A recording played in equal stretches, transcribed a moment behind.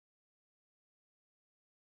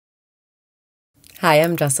Hi,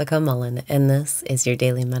 I'm Jessica Mullen, and this is your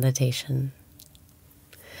daily meditation.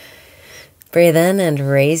 Breathe in and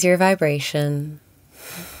raise your vibration.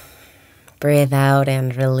 Breathe out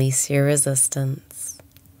and release your resistance.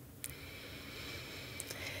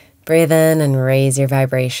 Breathe in and raise your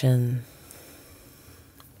vibration.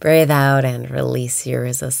 Breathe out and release your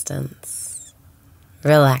resistance.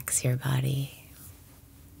 Relax your body.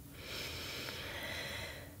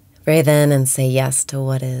 Breathe in and say yes to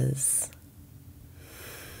what is.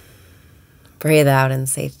 Breathe out and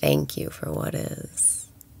say thank you for what is.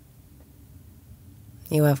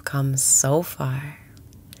 You have come so far.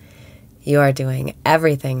 You are doing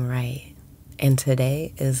everything right, and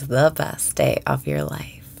today is the best day of your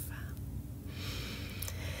life.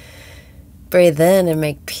 Breathe in and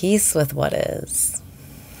make peace with what is.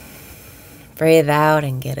 Breathe out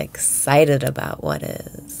and get excited about what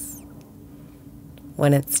is.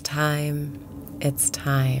 When it's time, it's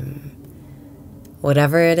time.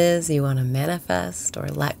 Whatever it is you want to manifest or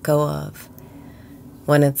let go of,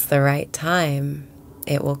 when it's the right time,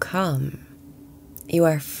 it will come. You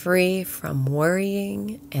are free from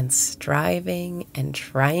worrying and striving and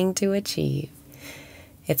trying to achieve.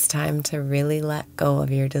 It's time to really let go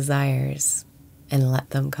of your desires and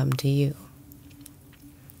let them come to you.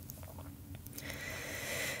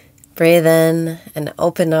 Breathe in and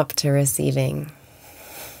open up to receiving.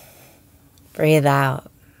 Breathe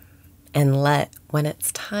out and let when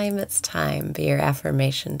it's time be your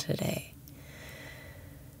affirmation today.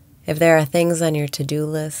 If there are things on your to-do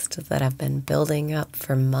list that have been building up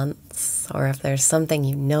for months, or if there's something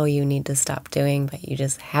you know you need to stop doing but you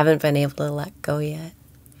just haven't been able to let go yet,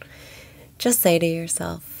 just say to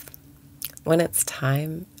yourself, when it's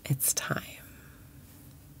time, it's time.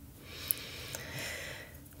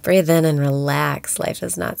 Breathe in and relax. Life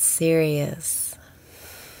is not serious.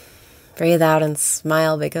 Breathe out and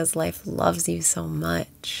smile because life loves you so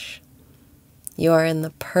much. You are in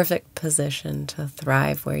the perfect position to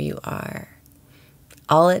thrive where you are.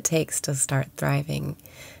 All it takes to start thriving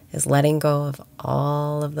is letting go of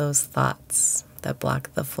all of those thoughts that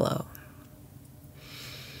block the flow.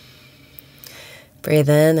 Breathe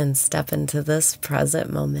in and step into this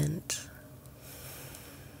present moment.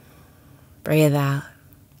 Breathe out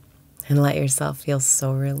and let yourself feel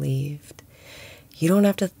so relieved. You don't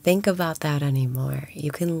have to think about that anymore.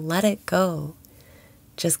 You can let it go.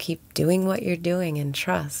 Just keep doing what you're doing and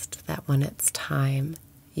trust that when it's time,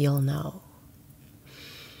 you'll know.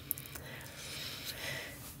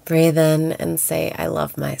 Breathe in and say, I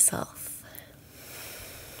love myself.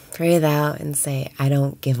 Breathe out and say, I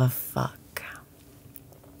don't give a fuck.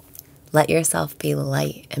 Let yourself be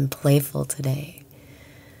light and playful today.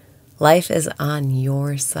 Life is on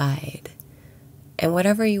your side. And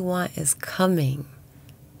whatever you want is coming,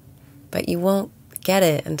 but you won't get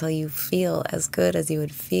it until you feel as good as you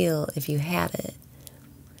would feel if you had it.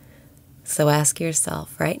 So ask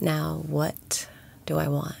yourself right now, what do I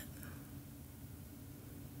want?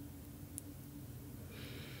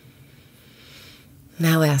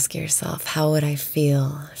 Now ask yourself, how would I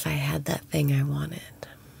feel if I had that thing I wanted?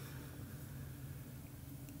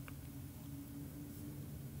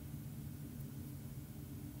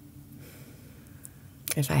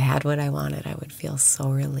 If I had what I wanted, I would feel so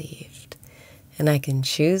relieved. And I can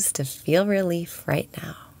choose to feel relief right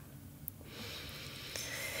now.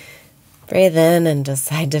 Breathe in and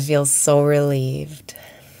decide to feel so relieved.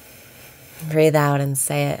 Breathe out and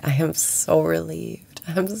say it. I am so relieved.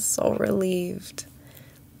 I'm so relieved.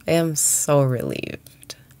 I am so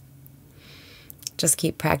relieved. Just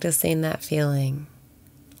keep practicing that feeling.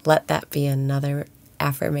 Let that be another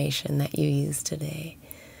affirmation that you use today.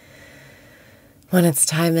 When it's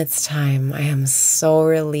time, I am so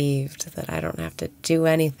relieved that I don't have to do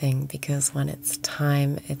anything because when it's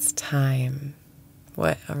time.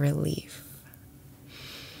 What a relief.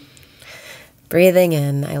 Breathing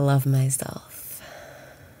in, I love myself.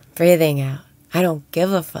 Breathing out, I don't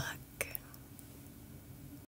give a fuck.